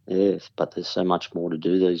league. Yes, but there's so much more to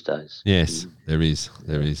do these days. Yes, there is.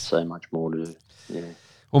 There is so much more to do. Yeah.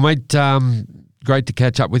 Well, mate, great to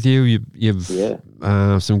catch up with you. You've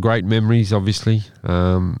some great memories, obviously,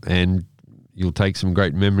 and you'll take some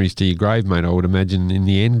great memories to your grave, mate, I would imagine, in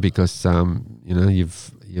the end, because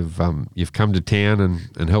you've come to town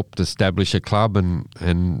and helped establish a club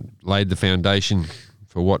and laid the foundation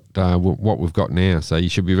for what we've got now. So you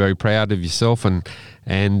should be very proud of yourself and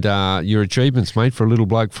your achievements, mate, for a little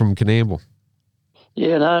bloke from Canamble.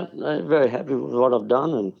 Yeah, no, very happy with what I've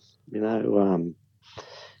done, and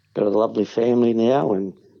got a lovely family now,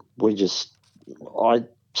 and I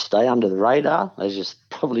stay under the radar, as you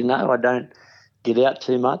probably know. I don't get out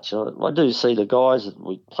too much. I do see the guys that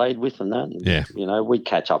we played with and that. And, we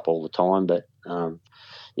catch up all the time, but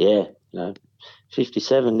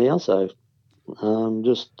 57 now, so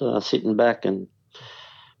just sitting back and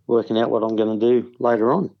working out what I'm going to do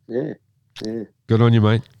later on. Yeah. Good on you,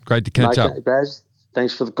 mate. Great to catch up. Baz,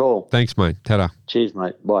 thanks for the call. Thanks, mate. Ta-da. Cheers,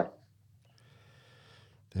 mate. Bye.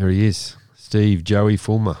 There he is, Steve Joey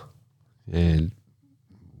Fulmer. And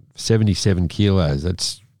 77 kilos.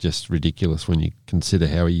 That's just ridiculous when you consider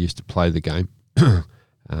how he used to play the game.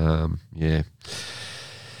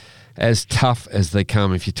 As tough as they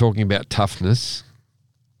come. If you're talking about toughness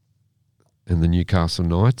and the Newcastle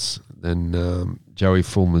Knights, then Joey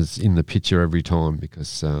Fulmer's in the picture every time,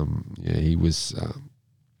 because he was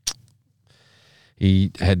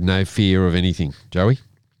he had no fear of anything. Joey.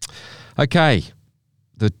 Okay,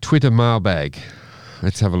 the Twitter mailbag.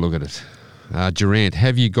 Let's have a look at it. Durant,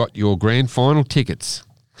 have you got your grand final tickets?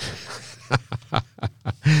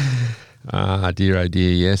 Dear, oh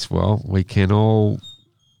dear, yes. Well, we can all,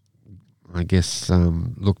 I guess,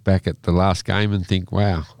 look back at the last game and think,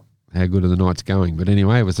 wow, how good are the Knights going? But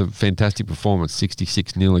anyway, it was a fantastic performance,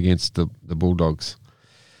 66-0 against the Bulldogs.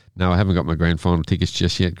 No, I haven't got my grand final tickets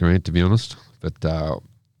just yet, Grant, to be honest. But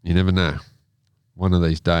you never know. One of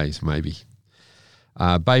these days, maybe.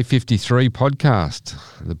 Bay 53 podcast.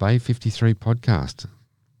 The Bay 53 podcast.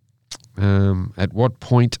 At what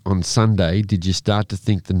point on Sunday did you start to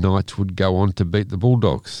think the Knights would go on to beat the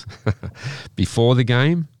Bulldogs? Before the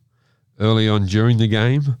game, early on during the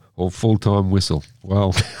game, or full-time whistle?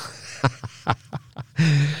 Well,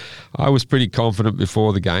 I was pretty confident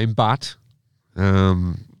before the game, but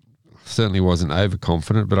certainly wasn't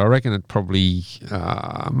overconfident. But I reckon it probably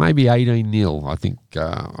maybe 18-0. I think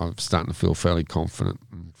I'm starting to feel fairly confident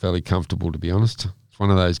and fairly comfortable, to be honest. It's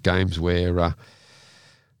one of those games where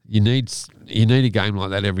you need a game like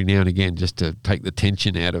that every now and again, just to take the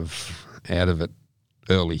tension out of it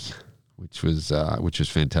early, which was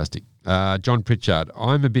fantastic. John Pritchard,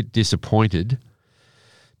 I'm a bit disappointed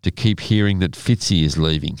to keep hearing that Fitzy is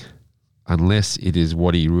leaving, unless it is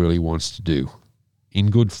what he really wants to do. In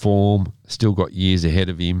good form, still got years ahead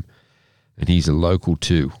of him, and he's a local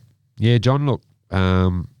too. Yeah, John, look,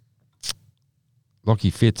 Lockie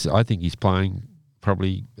Fitz, I think he's playing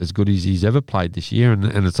probably as good as he's ever played this year, and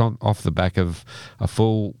it's off the back of a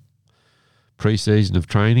full pre-season of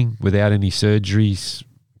training without any surgeries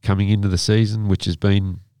coming into the season, which has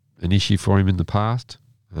been an issue for him in the past.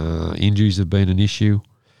 Injuries have been an issue.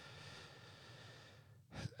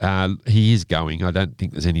 He is going. I don't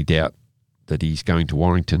think there's any doubt that he's going to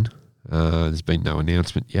Warrington. There's been no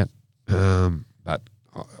announcement yet, but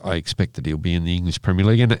I expect that he'll be in the English Premier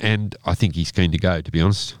League, and I think he's keen to go, to be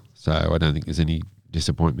honest. So I don't think there's any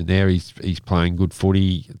disappointment there. He's playing good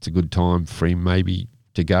footy. It's a good time for him maybe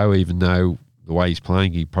to go, even though the way he's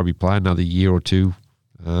playing, he'd probably play another year or two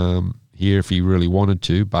here if he really wanted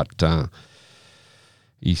to. But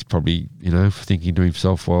he's probably, thinking to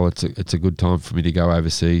himself, well, it's a good time for me to go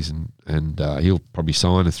overseas, and he'll probably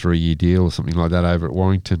sign a 3-year deal or something like that over at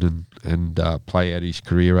Warrington and play out his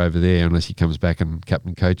career over there, unless he comes back and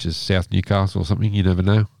captain coaches South Newcastle or something. You never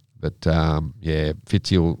know. But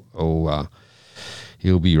Fitzy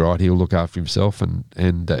he'll be right. He'll look after himself,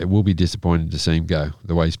 and it will be disappointing to see him go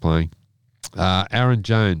the way he's playing. Aaron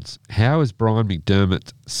Jones, how has Brian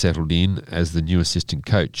McDermott settled in as the new assistant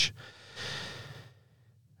coach?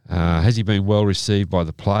 Has he been well received by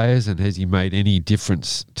the players, and has he made any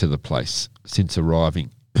difference to the place since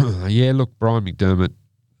arriving? Yeah, look, Brian McDermott,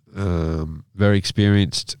 very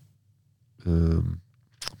experienced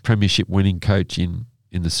premiership winning coach in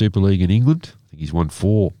the Super League in England. I think he's won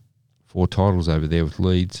four titles over there with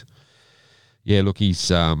Leeds. Yeah, look,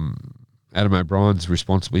 he's Adam O'Brien's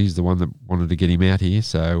responsible. He's the one that wanted to get him out here,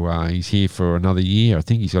 so he's here for another year. I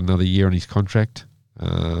think he's got another year on his contract.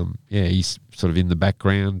 He's sort of in the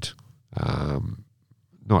background,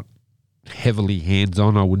 not heavily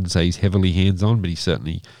hands-on. I wouldn't say he's heavily hands-on, but he's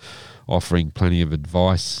certainly offering plenty of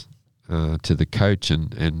advice to the coach,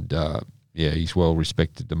 and he's well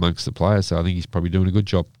respected amongst the players, so I think he's probably doing a good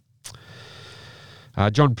job.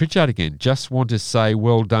 John Pritchard again. Just want to say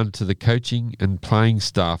well done to the coaching and playing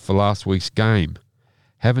staff for last week's game.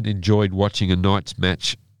 Haven't enjoyed watching a Knights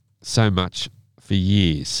match so much for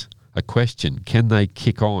years. A question, can they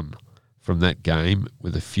kick on from that game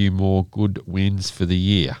with a few more good wins for the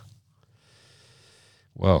year?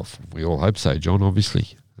 Well, we all hope so, John,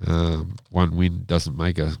 obviously. One win doesn't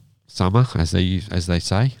make a summer, as they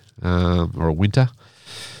say, or a winter.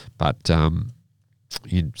 But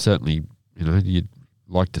you'd certainly, you'd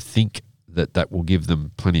like to think that will give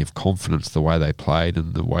them plenty of confidence, the way they played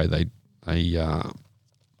and the way they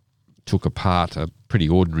took apart a pretty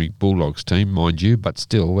ordinary Bulldogs team, mind you, but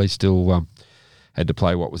still, they had to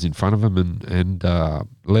play what was in front of them, and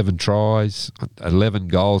 11 tries, 11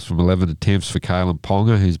 goals from 11 attempts for Kalen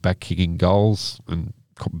Ponga, who's back kicking goals and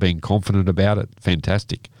being confident about it.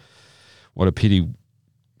 Fantastic. What a pity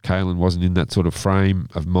Kalen wasn't in that sort of frame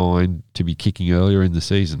of mind to be kicking earlier in the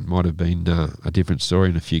season. Might have been a different story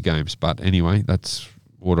in a few games. But anyway, that's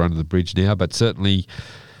water under the bridge now. But certainly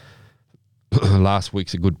last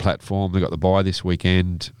week's a good platform. They got the bye this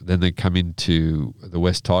weekend. Then they come into the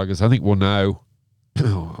West Tigers. I think we'll know.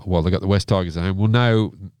 Well, they got the West Tigers at home. We'll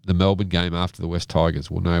know the Melbourne game after the West Tigers.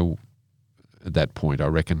 We'll know at that point, I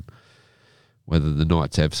reckon, whether the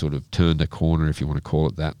Knights have sort of turned a corner, if you want to call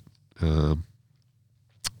it that.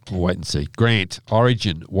 We'll wait and see. Grant,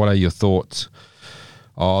 Origin, what are your thoughts?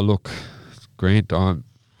 Oh, look, Grant, I'm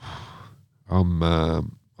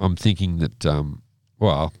thinking that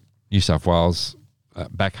New South Wales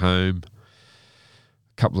back home,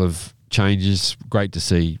 a couple of changes. Great to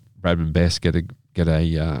see Bradman Best get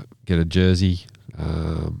a jersey.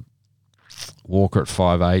 Walker at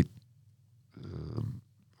 5'8".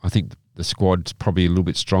 I think the squad's probably a little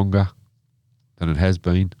bit stronger than it has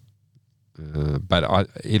been. But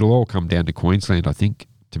it'll all come down to Queensland, I think,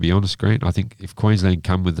 to be honest, Grant. I think if Queensland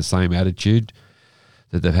come with the same attitude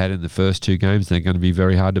that they've had in the first two games, they're going to be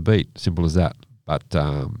very hard to beat. Simple as that. But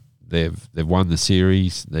they've won the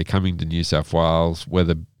series. They're coming to New South Wales.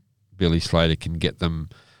 Whether Billy Slater can get them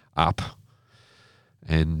up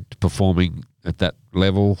and performing at that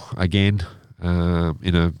level again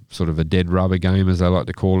in a sort of a dead rubber game, as they like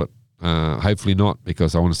to call it. Hopefully not,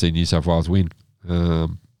 because I want to see New South Wales win.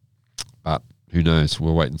 But who knows?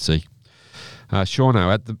 We'll wait and see.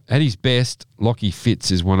 Shauno, at his best, Lockie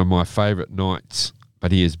Fitz is one of my favourite Knights,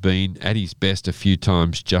 but he has been at his best a few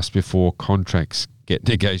times just before contracts get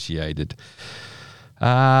negotiated.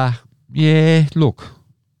 Look,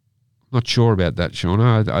 not sure about that,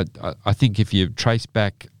 Shauno. I think if you trace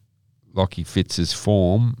back Lockie Fitz's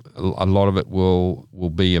form, a lot of it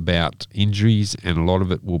will be about injuries, and a lot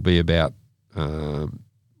of it will be about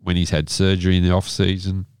when he's had surgery in the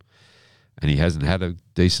off-season and he hasn't had a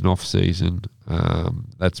decent off-season.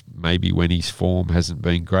 That's maybe when his form hasn't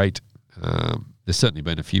been great. There's certainly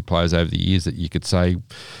been a few players over the years that you could say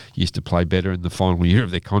used to play better in the final year of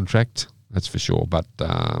their contract, that's for sure. But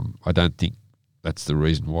I don't think that's the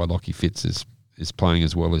reason why Lockie Fitz is playing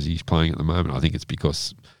as well as he's playing at the moment. I think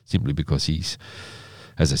it's simply because he's,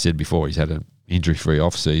 as I said before, he's had an injury-free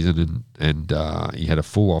off-season and he had a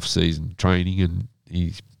full off-season training, and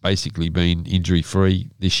he's basically been injury-free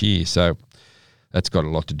this year. So that's got a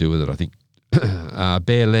lot to do with it, I think.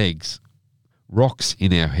 Bare legs. Rocks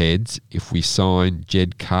in our heads if we sign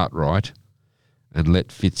Jed Cartwright and let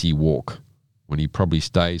Fitzy walk when he probably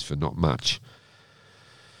stays for not much.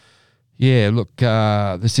 Yeah, look,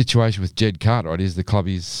 the situation with Jed Cartwright is the club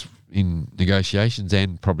is in negotiations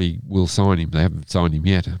and probably will sign him. They haven't signed him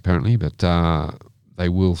yet, apparently, but they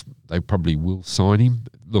probably will sign him.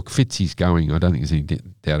 Look, Fitzy's going. I don't think there's any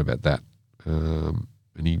doubt about that.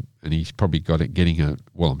 And he's probably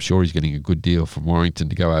I'm sure he's getting a good deal from Warrington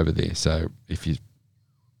to go over there. So if you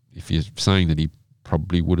if you're saying that he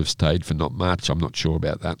probably would have stayed for not much, I'm not sure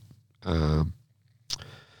about that.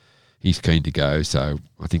 He's keen to go, so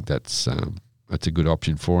I think that's a good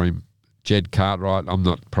option for him. Jed Cartwright, I'm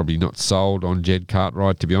probably not sold on Jed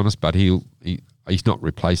Cartwright, to be honest, but he's not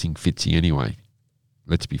replacing Fitzy anyway.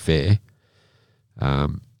 Let's be fair.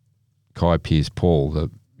 Kai Pearce-Paul,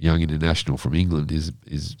 the young international from England, is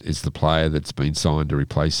the player that's been signed to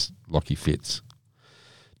replace Lockie Fitz.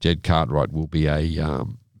 Jed Cartwright will be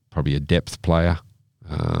probably a depth player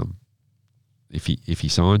if he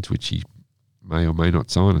signs, which he may or may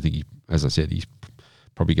not sign. I think as I said, he's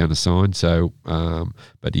probably going to sign. So,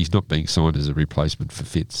 but he's not being signed as a replacement for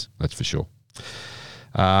Fitz. That's for sure.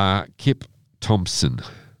 Kip Thompson.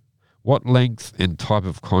 What length and type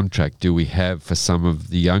of contract do we have for some of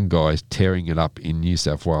the young guys tearing it up in New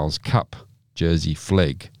South Wales Cup jersey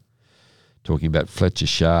flag? Talking about Fletcher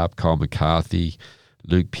Sharp, Kyle McCarthy,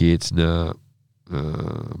 Luke Pietzner,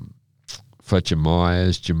 Fletcher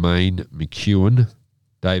Myers, Jermaine McEwen,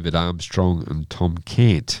 David Armstrong and Tom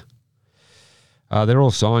Cant. They're all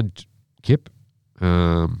signed, Kip.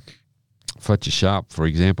 Fletcher Sharp, for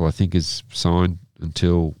example, I think is signed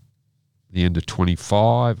until the end of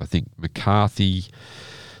 25. I think McCarthy,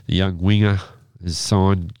 the young winger, is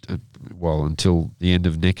signed, until the end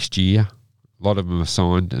of next year. A lot of them are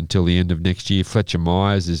signed until the end of next year. Fletcher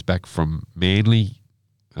Myers is back from Manly,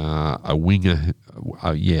 a winger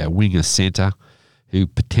centre who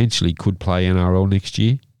potentially could play NRL next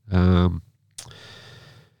year. I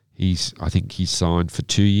think he's signed for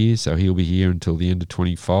 2 years, so he'll be here until the end of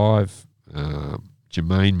 25.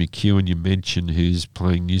 Jermaine McEwen, you mentioned, who's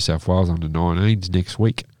playing New South Wales under 19s next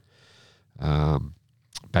week.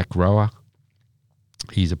 Back rower.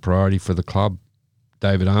 He's a priority for the club.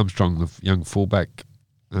 David Armstrong, the young fullback,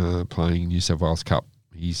 playing New South Wales Cup.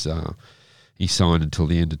 He's signed until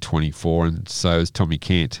the end of 24, and so is Tommy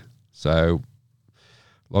Cant. So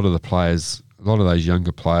a lot of those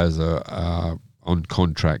younger players are on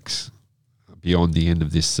contracts beyond the end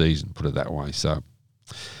of this season, put it that way. So,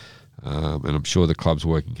 and I'm sure the club's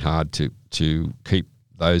working hard to keep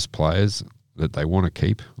those players that they want to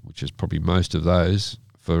keep, which is probably most of those,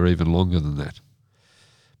 for even longer than that.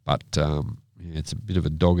 But it's a bit of a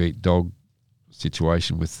dog-eat-dog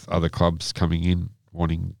situation with other clubs coming in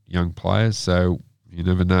wanting young players. So you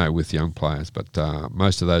never know with young players. But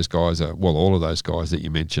most of those guys all of those guys that you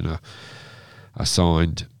mentioned are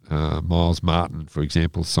signed. Miles Martin, for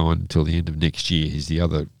example, signed until the end of next year. He's the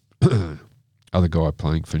other guy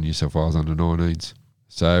playing for New South Wales under 19s.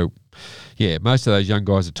 So, yeah, most of those young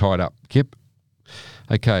guys are tied up. Kip.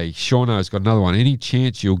 Okay, Shauno's got another one. Any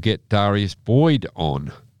chance you'll get Darius Boyd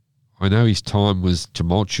on? I know his time was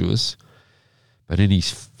tumultuous, but in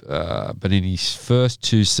his first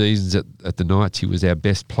 2 seasons at the Knights, he was our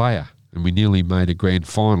best player, and we nearly made a grand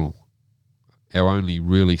final. Our only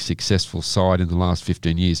really successful side in the last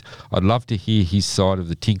 15 years. I'd love to hear his side of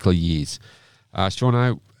the Tinkler years.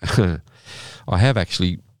 Shauno, I have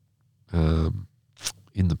actually,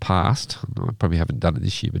 in the past, I probably haven't done it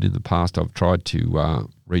this year, but in the past I've tried to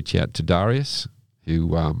reach out to Darius,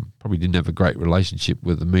 who probably didn't have a great relationship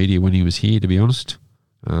with the media when he was here, to be honest,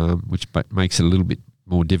 which makes it a little bit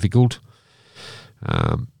more difficult.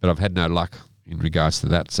 But I've had no luck in regards to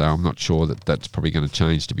that, so I'm not sure that's probably going to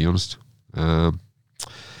change, to be honest.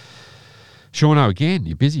 Shauno, again,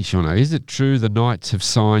 you're busy, Shauno. Is it true the Knights have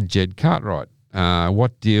signed Jed Cartwright?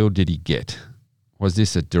 What deal did he get? Was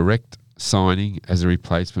this a direct signing as a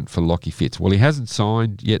replacement for Lockie Fitz? Well, he hasn't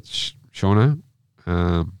signed yet, Shauno.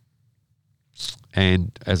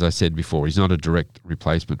 And as I said before, he's not a direct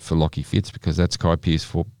replacement for Lockie Fitz because that's Kai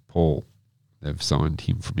Pearce-Paul. They've signed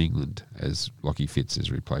him from England as Lockie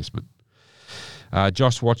Fitz's replacement.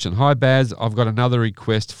 Josh Watson. Hi, Baz. I've got another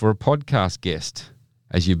request for a podcast guest,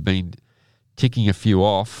 as you've been ticking a few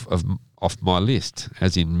off my list,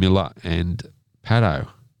 as in Miller and Paddo.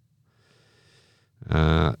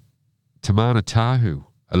 Tamana Tahu,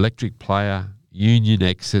 electric player, union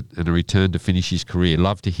exit, and a return to finish his career.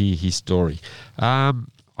 Love to hear his story. I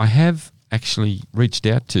have actually reached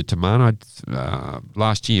out to Tamana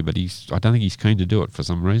last year, but I don't think he's keen to do it for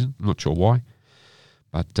some reason. I'm not sure why.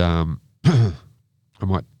 But I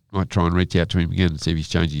might try and reach out to him again and see if he's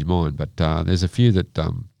changed his mind. But there's a few that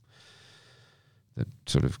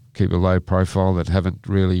sort of keep a low profile that haven't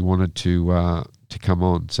really wanted to come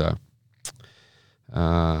on. So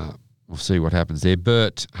we'll see what happens there.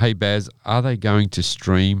 Bert, hey Baz, are they going to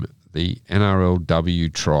stream the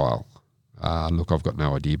NRLW trial? Look, I've got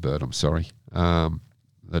no idea, Bert. I'm sorry.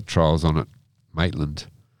 The trial's on at Maitland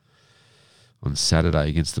on Saturday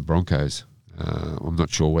against the Broncos. I'm not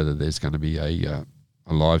sure whether there's going to be a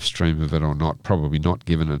a live stream of it or not. Probably not,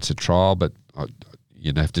 given it's a trial, but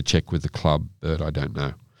you'd have to check with the club, but I don't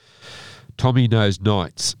know. Tommy Knows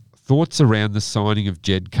Knights. Thoughts around the signing of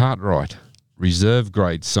Jed Cartwright? Reserve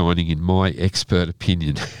grade signing, in my expert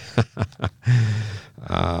opinion.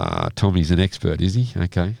 Tommy's an expert, is he?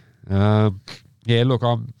 Okay. Yeah, look,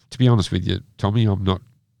 to be honest with you, Tommy, I'm not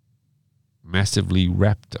massively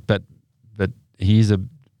wrapped, but he is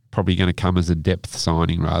probably going to come as a depth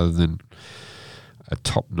signing rather than a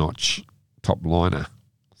top-notch top liner.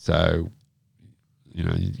 So,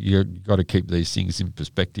 you got to keep these things in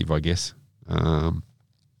perspective, I guess.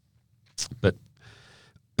 But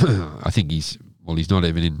I think he's not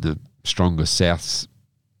even in the strongest South's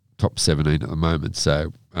top 17 at the moment.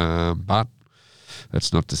 So, but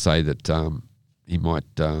that's not to say that he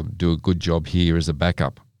might do a good job here as a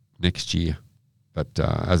backup next year. But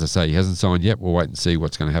as I say, he hasn't signed yet. We'll wait and see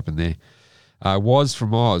what's going to happen there. Was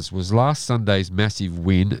from Oz. Was last Sunday's massive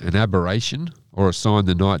win an aberration or a sign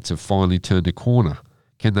the Knights have finally turned a corner?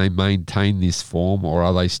 Can they maintain this form, or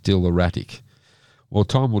are they still erratic? Well,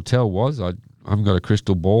 time will tell. I haven't got a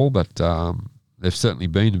crystal ball, but they've certainly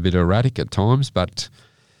been a bit erratic at times. But,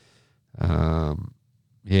 as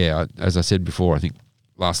I said before, I think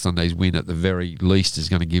last Sunday's win at the very least is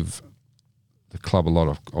going to give the club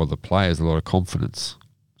the players a lot of confidence.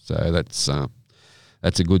 So that's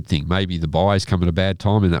a good thing. Maybe the buy's come at a bad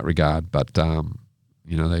time in that regard, but they'll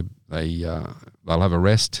have a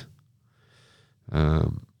rest.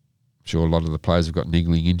 Sure, a lot of the players have got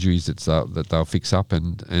niggling injuries that they'll fix up,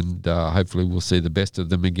 and hopefully we'll see the best of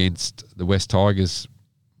them against the West Tigers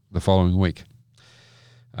the following week.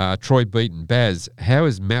 Troy Beaton. Baz, how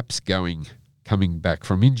is Maps coming back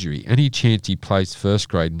from injury? Any chance he plays first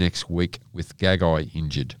grade next week with Gagai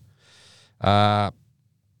injured? Well,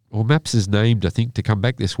 Maps is named, I think, to come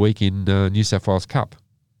back this week in New South Wales Cup.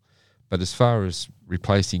 But as far as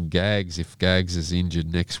replacing Gags, if Gags is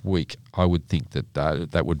injured next week, I would think that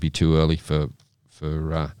that would be too early for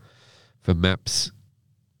Maps.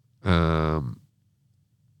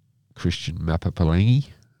 Christian Mapapalangi,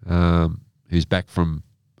 who's back from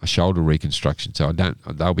a shoulder reconstruction, so they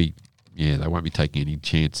won't be taking any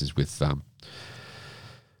chances with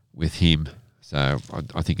him. So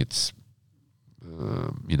I think it's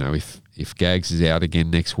if Gags is out again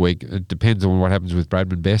next week, it depends on what happens with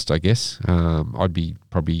Bradman Best, I guess. I'd be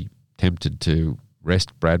probably tempted to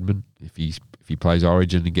rest Bradman if he plays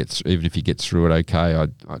Origin and even if he gets through it okay.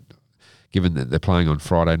 Given that they're playing on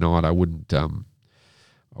Friday night, I wouldn't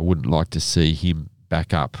like to see him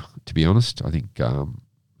back up. To be honest, I think the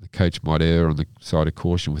coach might err on the side of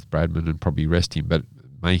caution with Bradman and probably rest him, but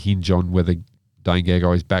it may hinge on whether Dane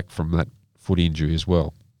Gagai is back from that foot injury as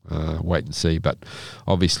well. Wait and see. But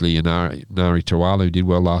obviously, Nari Tawala, who did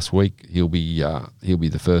well last week, he'll be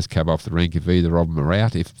the first cab off the rank if either of them are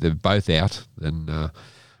out. If they're both out, then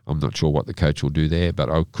I'm not sure what the coach will do there. But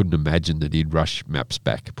I couldn't imagine that he'd rush Maps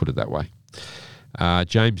back. Put it that way.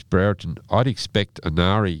 James Brereton, I'd expect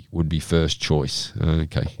Anari would be first choice.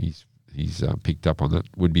 Okay, he's picked up on that.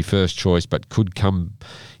 Would be first choice, but could come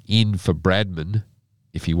in for Bradman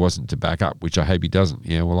if he wasn't to back up, which I hope he doesn't.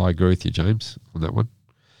 Yeah, well, I agree with you, James, on that one.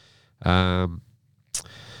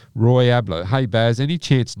 Roy Abloh, hey Baz, any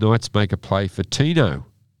chance Knights make a play for Tino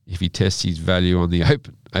if he tests his value on the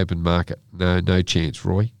open market? No chance,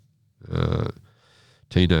 Roy.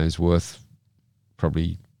 Tino's worth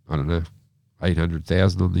probably, I don't know,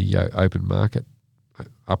 800,000 on the open market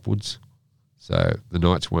upwards. So the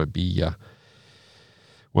Knights won't be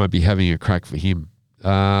having a crack for him.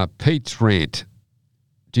 Pete's rant.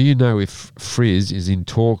 Do you know if Frizz is in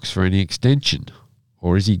talks for any extension,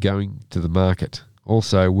 or is he going to the market?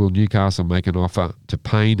 Also, will Newcastle make an offer to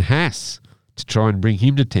Payne Haas to try and bring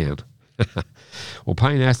him to town? Well,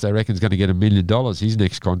 Payne Haas, I reckon, is going to get $1 million his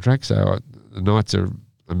next contract. So the Knights are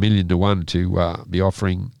 1,000,000 to 1 to be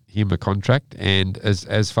offering him a contract. And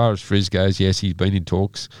as far as Frizz goes, yes, he's been in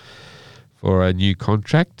talks for a new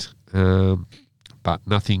contract, but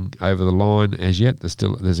nothing over the line as yet.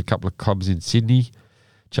 There's a couple of clubs in Sydney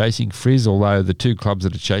chasing Frizz, although the two clubs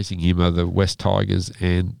that are chasing him are the West Tigers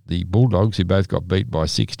and the Bulldogs, who both got beat by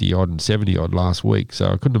 60-odd and 70-odd last week.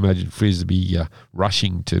 So I couldn't imagine Frizz to be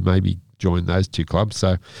rushing to maybe join those two clubs.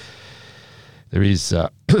 So there is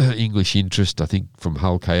English interest, I think, from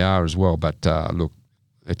Hull KR as well. But look,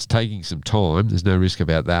 it's taking some time. There's no risk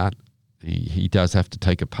about that. He does have to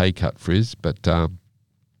take a pay cut, Frizz, but the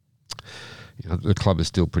club is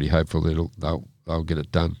still pretty hopeful that they'll get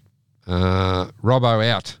it done. Robbo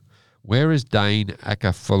out. Where is Dane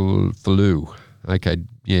Akafalu? Okay,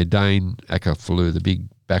 yeah, Dane Akafalu, the big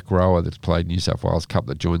back rower that's played New South Wales Cup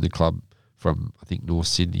that joined the club from, I think, North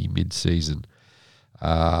Sydney mid-season.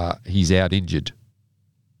 he's out injured.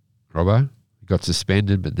 Robbo, he got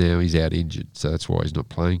suspended, but now he's out injured, so that's why he's not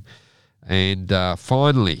playing. And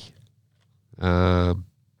finally, Daz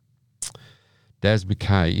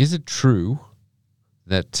McKay, is it true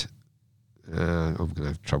that I'm going to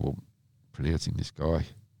have trouble pronouncing this guy?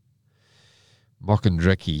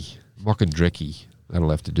 Mockendrecki. That'll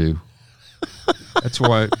have to do. That's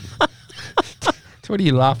why. What are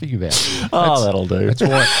you laughing about? That'll do. That's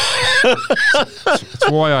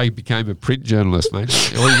why I became a print journalist, mate.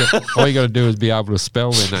 All you got to do is be able to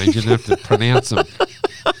spell their names. You don't have to pronounce them.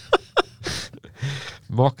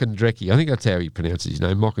 Mockendrecki. I think that's how he pronounces his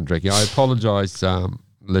name, Mockendrecki. I apologise,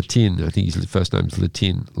 Latin. I think his first name's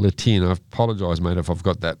Latin. I apologise, mate, if I've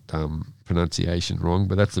got that pronunciation wrong,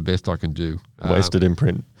 but that's the best I can do. Wasted in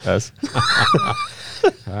print, as.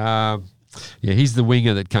 Yeah, he's the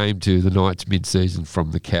winger that came to the Knights mid-season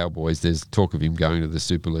from the Cowboys. There's talk of him going to the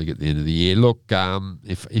Super League at the end of the year. Look,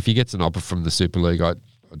 if he gets an offer from the Super League, I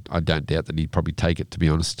don't doubt that he'd probably take it, to be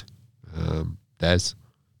honest. Daz,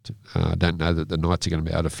 I don't know that the Knights are going to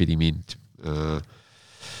be able to fit him in.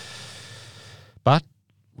 But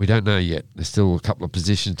we don't know yet. There's still a couple of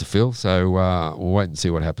positions to fill, so we'll wait and see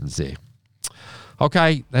what happens there.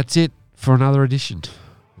 Okay, that's it for another edition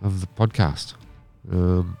of the podcast.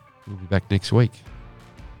 We'll be back next week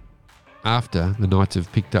after the Knights have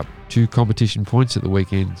picked up 2 competition points at the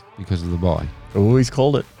weekend because of the bye. Oh, he's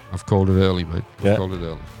called it. I've called it early, mate. I've called it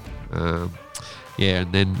early.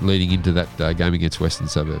 And then leading into that game against Western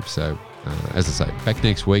Suburbs. So, as I say, back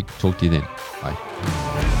next week. Talk to you then. Bye.